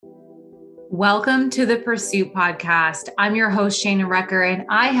Welcome to the Pursuit Podcast. I'm your host, Shana Recker, and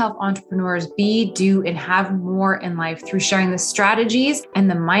I help entrepreneurs be, do, and have more in life through sharing the strategies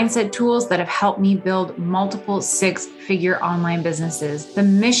and the mindset tools that have helped me build multiple six-figure online businesses. The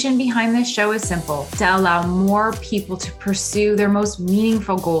mission behind this show is simple: to allow more people to pursue their most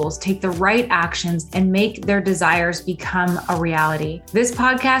meaningful goals, take the right actions, and make their desires become a reality. This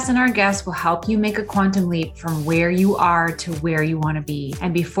podcast and our guests will help you make a quantum leap from where you are to where you want to be.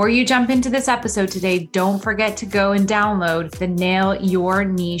 And before you jump into this episode today, don't forget to go and download the Nail Your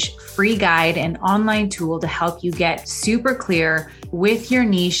Niche free guide and online tool to help you get super clear with your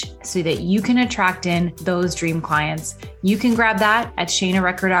niche so that you can attract in those dream clients. You can grab that at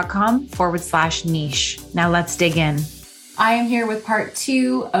shanarecker.com/niche. Now let's dig in. I am here with part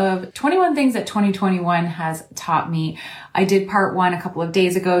 2 of 21 things that 2021 has taught me. I did part 1 a couple of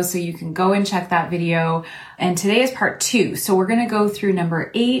days ago, so you can go and check that video. And today is part 2. So we're going to go through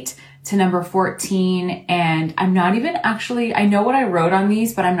number 8 to number 14. And I'm not even actually, I know what I wrote on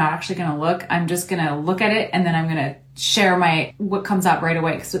these, but I'm not actually going to look. I'm just going to look at it and then I'm going to share what comes up right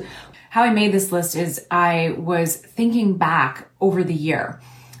away. So how I made this list is I was thinking back over the year.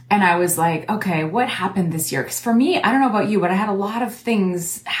 And I was like, okay, what happened this year? Because for me, I don't know about you, but I had a lot of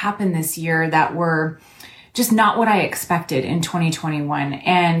things happen this year that were just not what I expected in 2021.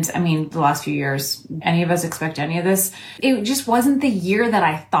 And I mean, the last few years, any of us expect any of this? It just wasn't the year that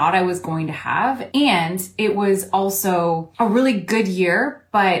I thought I was going to have. And it was also a really good year,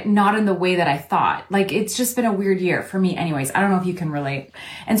 but not in the way that I thought. Like, it's just been a weird year for me anyways. I don't know if you can relate.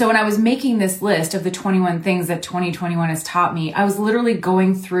 And so when I was making this list of the 21 things that 2021 has taught me, I was literally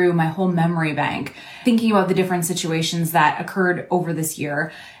going through my whole memory bank, thinking about the different situations that occurred over this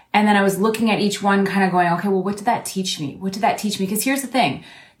year. And then I was looking at each one kind of going, okay, well, what did that teach me? What did that teach me? Because here's the thing,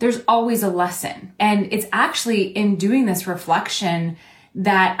 there's always a lesson. And it's actually in doing this reflection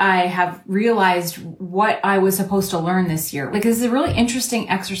that I have realized what I was supposed to learn this year. Like, this is a really interesting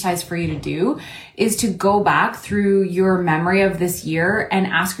exercise for you to do, is to go back through your memory of this year and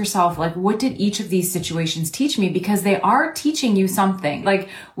ask yourself, like, what did each of these situations teach me? Because they are teaching you something. Like,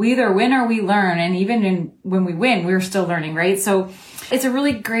 we either win or we learn. And even when we win, we're still learning, right? So it's a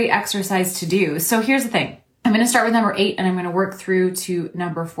really great exercise to do. So here's the thing. I'm going to start with number 8 and I'm going to work through to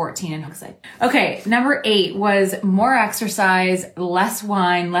number 14 and hindsight. Okay. Number 8 was more exercise, less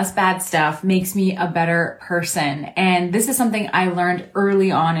wine, less bad stuff makes me a better person. And this is something I learned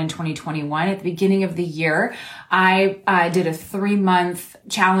early on in 2021. At the beginning of the year, I did a 3-month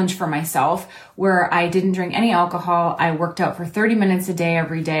challenge for myself where I didn't drink any alcohol. I worked out for 30 minutes a day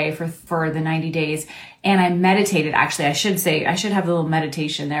every day for the 90 days. And I meditated. Actually, I should have a little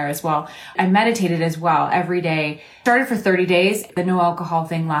meditation there as well. I meditated as well every day. Started for 30 days. The no alcohol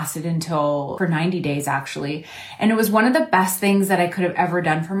thing lasted for 90 days actually. And it was one of the best things that I could have ever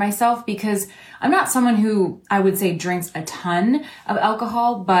done for myself, because I'm not someone who I would say drinks a ton of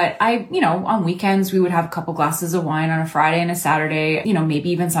alcohol, but on weekends we would have a couple glasses of wine on a Friday and a Saturday, maybe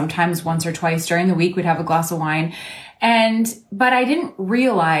even sometimes once or twice during the week we'd have a glass of wine. But I didn't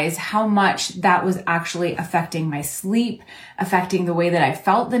realize how much that was actually affecting my sleep, affecting the way that I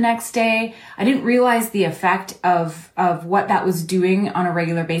felt the next day. I didn't realize the effect of what that was doing on a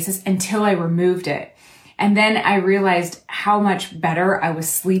regular basis until I removed it. And then I realized how much better I was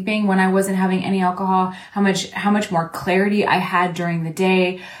sleeping when I wasn't having any alcohol, how much more clarity I had during the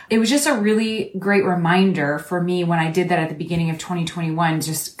day. It was just a really great reminder for me when I did that at the beginning of 2021,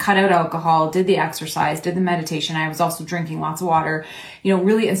 just cut out alcohol, did the exercise, did the meditation. I was also drinking lots of water,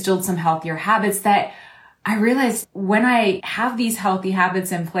 really instilled some healthier habits that I realized when I have these healthy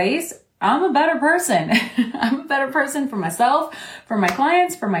habits in place, I'm a better person. I'm a better person for myself, for my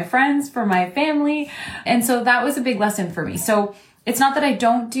clients, for my friends, for my family. And so that was a big lesson for me. So it's not that I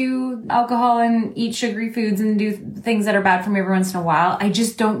don't do alcohol and eat sugary foods and do things that are bad for me every once in a while. I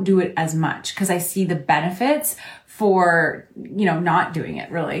just don't do it as much because I see the benefits for, not doing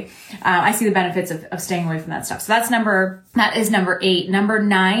it really. I see the benefits of staying away from that stuff. So that is number 8. Number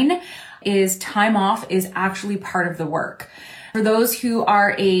 9 is time off is actually part of the work. For those who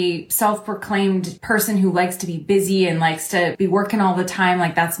are a self-proclaimed person who likes to be busy and likes to be working all the time,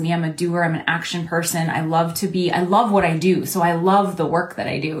 like that's me. I'm a doer. I'm an action person. I love what I do. So I love the work that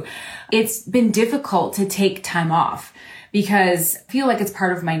I do. It's been difficult to take time off because I feel like it's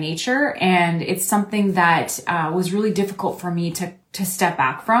part of my nature, and it's something that was really difficult for me to step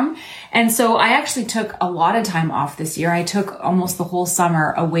back from. And so I actually took a lot of time off this year. I took almost the whole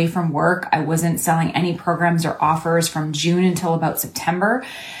summer away from work. I wasn't selling any programs or offers from June until about September.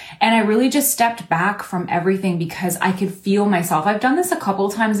 And I really just stepped back from everything because I could feel myself. I've done this a couple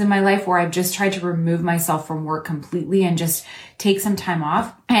of times in my life where I've just tried to remove myself from work completely and just take some time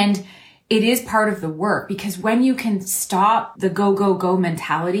off. And it is part of the work, because when you can stop the go, go, go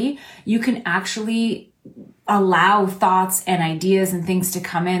mentality, you can actually allow thoughts and ideas and things to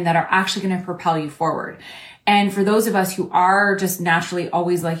come in that are actually going to propel you forward. And for those of us who are just naturally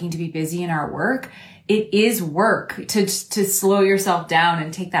always liking to be busy in our work, it is work to slow yourself down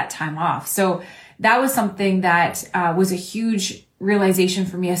and take that time off. So that was something that was a huge realization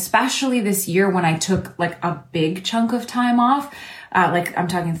for me, especially this year when I took like a big chunk of time off. Like I'm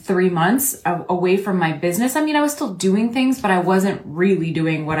talking 3 months away from my business. I mean, I was still doing things, but I wasn't really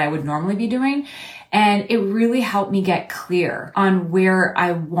doing what I would normally be doing. And it really helped me get clear on where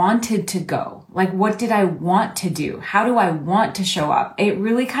I wanted to go. Like, what did I want to do? How do I want to show up? It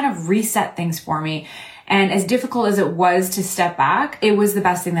really kind of reset things for me. And as difficult as it was to step back, it was the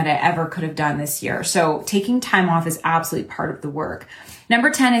best thing that I ever could have done this year. So taking time off is absolutely part of the work. Number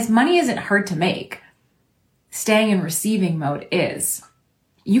 10 is money isn't hard to make. Staying in receiving mode is.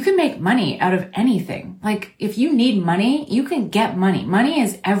 You can make money out of anything. Like if you need money, you can get money. Money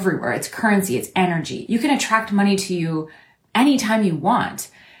is everywhere. It's currency. It's energy. You can attract money to you anytime you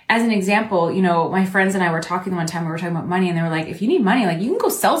want. As an example, you know, my friends and I were talking one time, we were talking about money and they were like, if you need money, like you can go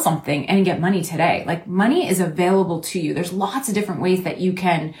sell something and get money today. Like money is available to you. There's lots of different ways that you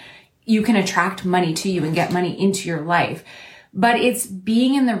can attract money to you and get money into your life. But it's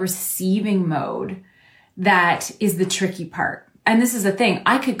being in the receiving mode that is the tricky part. And this is the thing,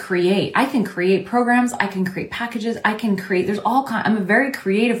 I can create programs, I can create packages, I'm a very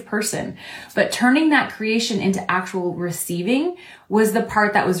creative person, but turning that creation into actual receiving was the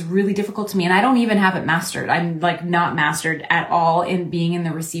part that was really difficult to me. And I don't even have it mastered. I'm like not mastered at all in being in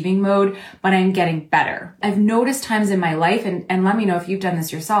the receiving mode, but I'm getting better. I've noticed times in my life, and let me know if you've done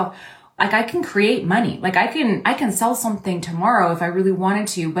this yourself, like I can create money. Like I can sell something tomorrow if I really wanted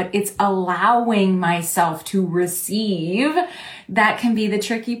to, but it's allowing myself to receive that can be the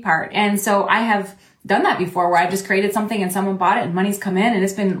tricky part. And so I have done that before where I've just created something and someone bought it and money's come in and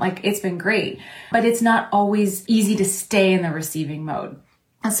it's been great, but it's not always easy to stay in the receiving mode.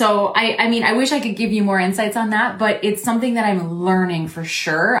 So I mean, I wish I could give you more insights on that, but it's something that I'm learning for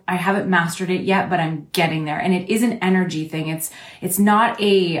sure. I haven't mastered it yet, but I'm getting there. And it is an energy thing. It's not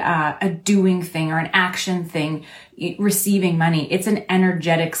a doing thing or an action thing, receiving money. It's an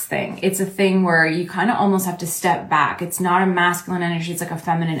energetics thing. It's a thing where you kind of almost have to step back. It's not a masculine energy. It's like a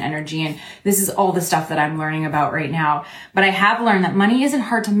feminine energy. And this is all the stuff that I'm learning about right now. But I have learned that money isn't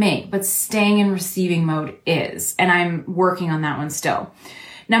hard to make, but staying in receiving mode is. And I'm working on that one still.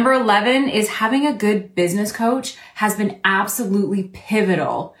 Number 11 is having a good business coach has been absolutely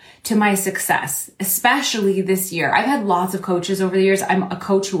pivotal to my success, especially this year. I've had lots of coaches over the years. I'm a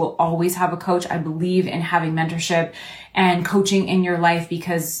coach who will always have a coach. I believe in having mentorship and coaching in your life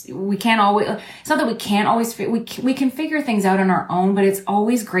because we can't always, it's not that we can't always, we can figure things out on our own, but it's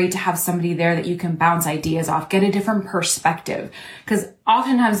always great to have somebody there that you can bounce ideas off, get a different perspective. Because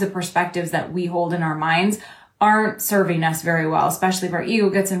oftentimes the perspectives that we hold in our minds aren't serving us very well, especially if our ego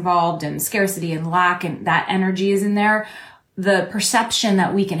gets involved and scarcity and lack and that energy is in there. The perception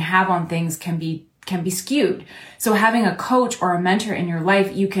that we can have on things can be skewed. So having a coach or a mentor in your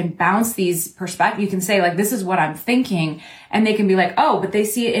life, you can bounce these perspectives. You can say like, this is what I'm thinking. And they can be like, oh, but they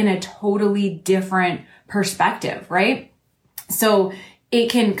see it in a totally different perspective, right? So it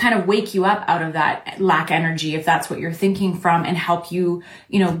can kind of wake you up out of that lack energy if that's what you're thinking from and help you,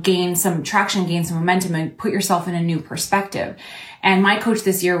 gain some traction, gain some momentum and put yourself in a new perspective. And my coach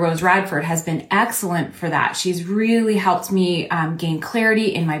this year, Rose Radford, has been excellent for that. She's really helped me gain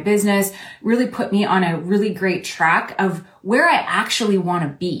clarity in my business, really put me on a really great track of where I actually want to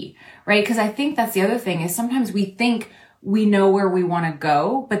be, right? Because I think that's the other thing is sometimes we think we know where we want to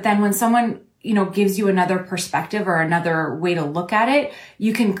go, but then when someone gives you another perspective or another way to look at it,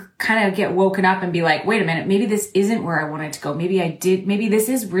 you can kind of get woken up and be like, wait a minute, maybe this isn't where I wanted to go. Maybe this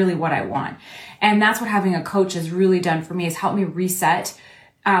is really what I want. And that's what having a coach has really done for me is help me reset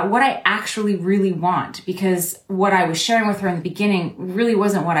what I actually really want, because what I was sharing with her in the beginning really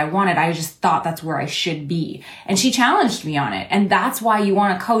wasn't what I wanted. I just thought that's where I should be. And she challenged me on it. And that's why you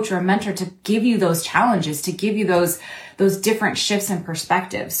want a coach or a mentor to give you those challenges, to give you those different shifts in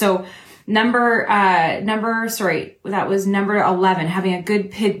perspective. So number 11, having a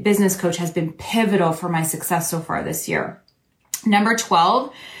good business coach has been pivotal for my success so far this year. Number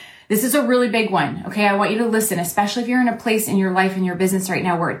 12, this is a really big one. Okay. I want you to listen, especially if you're in a place in your life, in your business right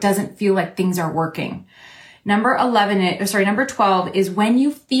now where it doesn't feel like things are working. Number 12 is when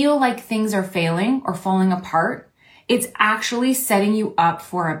you feel like things are failing or falling apart, it's actually setting you up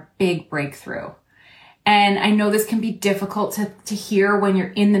for a big breakthrough. And I know this can be difficult to hear when you're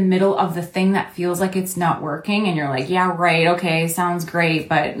in the middle of the thing that feels like it's not working and you're like, yeah, right. Okay. Sounds great.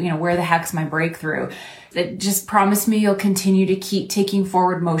 But where the heck's my breakthrough? Just promise me you'll continue to keep taking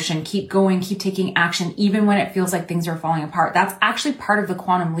forward motion, keep going, keep taking action, even when it feels like things are falling apart. That's actually part of the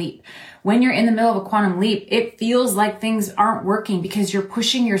quantum leap. When you're in the middle of a quantum leap, it feels like things aren't working because you're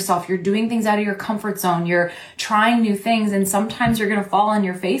pushing yourself. You're doing things out of your comfort zone. You're trying new things. And sometimes you're going to fall on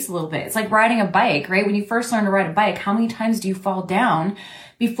your face a little bit. It's like riding a bike, right? When you first learn to ride a bike, how many times do you fall down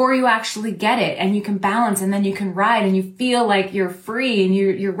before you actually get it and you can balance and then you can ride and you feel like you're free and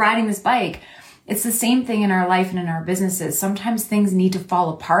you're riding this bike? It's the same thing in our life and in our businesses. Sometimes things need to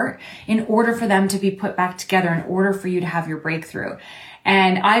fall apart in order for them to be put back together, in order for you to have your breakthrough.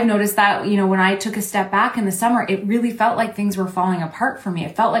 And I've noticed that, when I took a step back in the summer, it really felt like things were falling apart for me.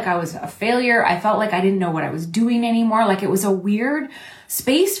 It felt like I was a failure. I felt like I didn't know what I was doing anymore. Like it was a weird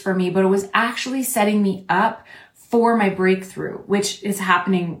space for me, but it was actually setting me up for my breakthrough, which is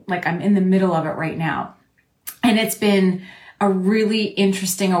happening. Like I'm in the middle of it right now. And it's been a really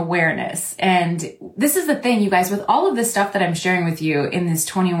interesting awareness. And this is the thing, you guys, with all of this stuff that I'm sharing with you in this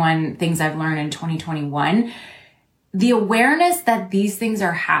 21 things I've learned in 2021, the awareness that these things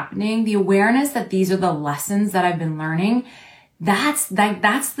are happening, the awareness that these are the lessons that I've been learning, that's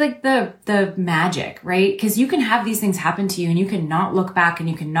like the magic, right? Because you can have these things happen to you and you can not look back and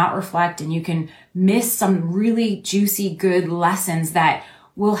you can not reflect and you can miss some really juicy, good lessons that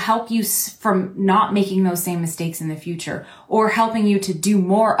will help you from not making those same mistakes in the future, or helping you to do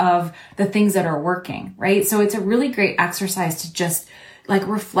more of the things that are working, right? So it's a really great exercise to just like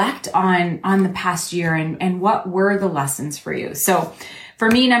reflect on the past year and what were the lessons for you. So for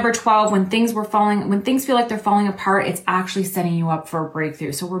me, number 12, when things feel like they're falling apart, it's actually setting you up for a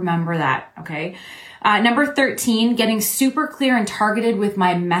breakthrough. So remember that. Okay. Number 13, getting super clear and targeted with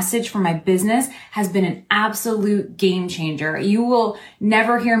my message for my business has been an absolute game changer. You will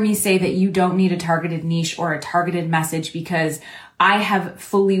never hear me say that you don't need a targeted niche or a targeted message, because I have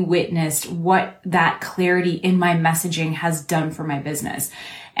fully witnessed what that clarity in my messaging has done for my business.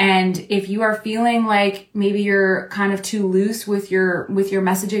 And if you are feeling like maybe you're kind of too loose with your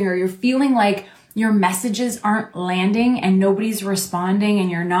messaging, or you're feeling like your messages aren't landing and nobody's responding and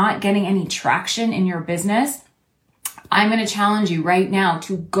you're not getting any traction in your business, I'm going to challenge you right now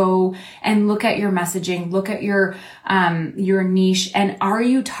to go and look at your messaging, look at your niche, and are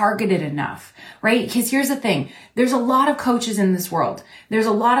you targeted enough, right? Because here's the thing. There's a lot of coaches in this world. There's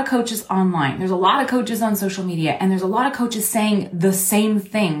a lot of coaches online. There's a lot of coaches on social media, and there's a lot of coaches saying the same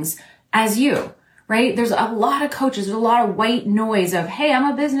things as you, right? There's a lot of coaches. There's a lot of white noise of, hey,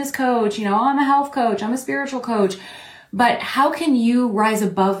 I'm a business coach. I'm a health coach. I'm a spiritual coach. But how can you rise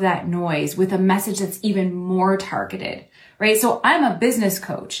above that noise with a message that's even more targeted, right? So I'm a business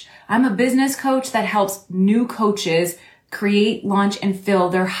coach. I'm a business coach that helps new coaches create, launch, and fill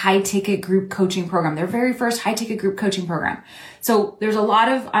their high ticket group coaching program, their very first high ticket group coaching program. So there's a lot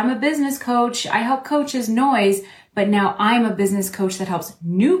of, I'm a business coach. I help coaches noise, but now I'm a business coach that helps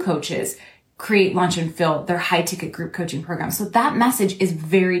new coaches create, launch, and fill their high ticket group coaching program. So that message is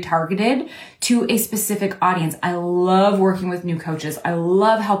very targeted to a specific audience. I love working with new coaches. I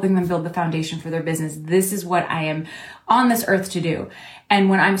love helping them build the foundation for their business. This is what I am on this earth to do. And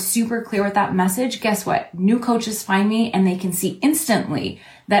when I'm super clear with that message, guess what? New coaches find me and they can see instantly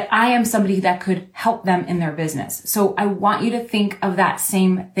that I am somebody that could help them in their business. So I want you to think of that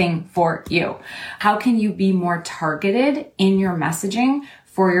same thing for you. How can you be more targeted in your messaging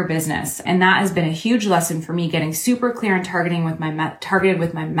for your business? And that has been a huge lesson for me. Getting super clear and targeted with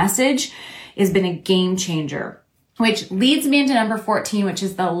my message has been a game changer, which leads me into number 14, which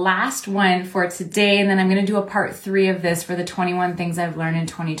is the last one for today. And then I'm going to do a part 3 of this for the 21 things I've learned in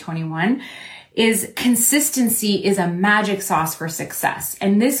 2021. Is consistency is a magic sauce for success.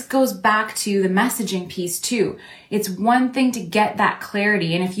 And this goes back to the messaging piece too. It's one thing to get that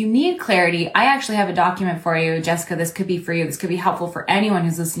clarity. And if you need clarity, I actually have a document for you, Jessica. This could be for you. This could be helpful for anyone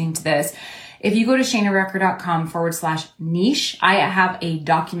who's listening to this. If you go to shanearucker.com/niche, I have a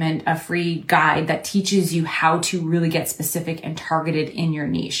document, a free guide that teaches you how to really get specific and targeted in your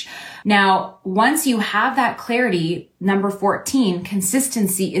niche. Now, once you have that clarity, number 14,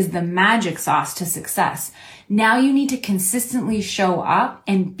 consistency is the magic sauce to success. Now you need to consistently show up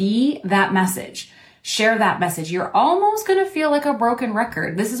and be that message. Share that message. You're almost going to feel like a broken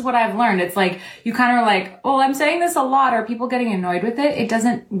record. This is what I've learned. It's like, you kind of are like, oh, I'm saying this a lot. Are people getting annoyed with it? It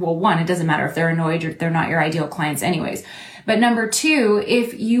doesn't matter if they're annoyed or they're not your ideal clients anyways. But number 2,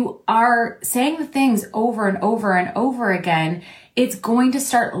 if you are saying the things over and over and over again, it's going to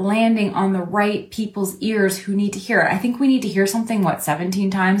start landing on the right people's ears who need to hear it. I think we need to hear something, 17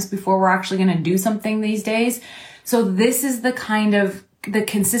 times before we're actually going to do something these days. So this is the kind of the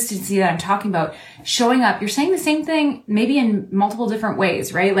consistency that I'm talking about. Showing up, you're saying the same thing, maybe in multiple different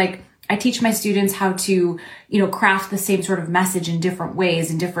ways, right? Like I teach my students how to, craft the same sort of message in different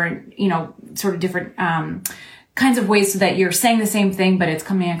ways, in different, different, kinds of ways so that you're saying the same thing, but it's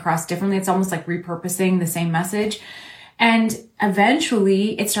coming across differently. It's almost like repurposing the same message. And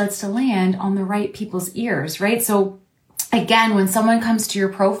eventually it starts to land on the right people's ears, right? So again, when someone comes to your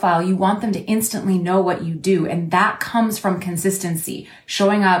profile, you want them to instantly know what you do. And that comes from consistency,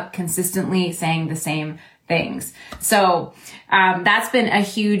 showing up consistently, saying the same things. So that's been a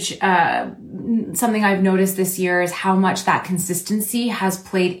huge, something I've noticed this year is how much that consistency has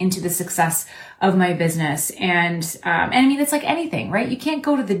played into the success of my business. And I mean, it's like anything, right? You can't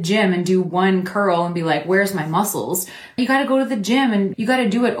go to the gym and do one curl and be like, where's my muscles? You got to go to the gym and you got to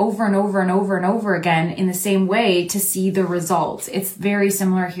do it over and over and over and over again in the same way to see the results. It's very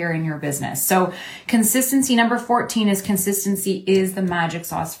similar here in your business. So consistency, number 14 is consistency is the magic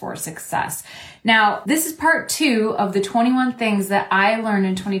sauce for success. Now, this is part 2 of the 21 things that I learned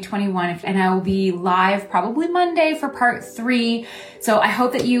in 2021, and I will be live probably Monday for part 3. So I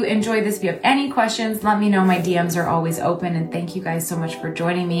hope that you enjoyed this. If you have any questions, let me know. My DMs are always open, and thank you guys so much for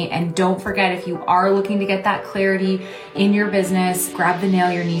joining me. And don't forget, if you are looking to get that clarity in your business, grab the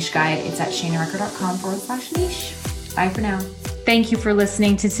Nail Your Niche guide. It's at shanarucker.com/niche. Bye for now. Thank you for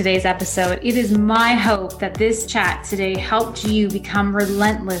listening to today's episode. It is my hope that this chat today helped you become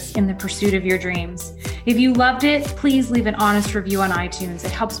relentless in the pursuit of your dreams. If you loved it, please leave an honest review on iTunes. It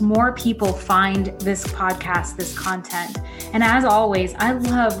helps more people find this podcast, this content. And as always, I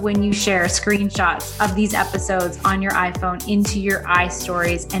love when you share screenshots of these episodes on your iPhone into your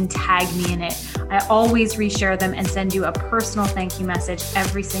iStories and tag me in it. I always reshare them and send you a personal thank you message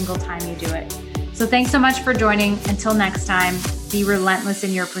every single time you do it. So thanks so much for joining. Until next time, be relentless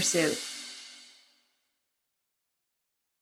in your pursuit.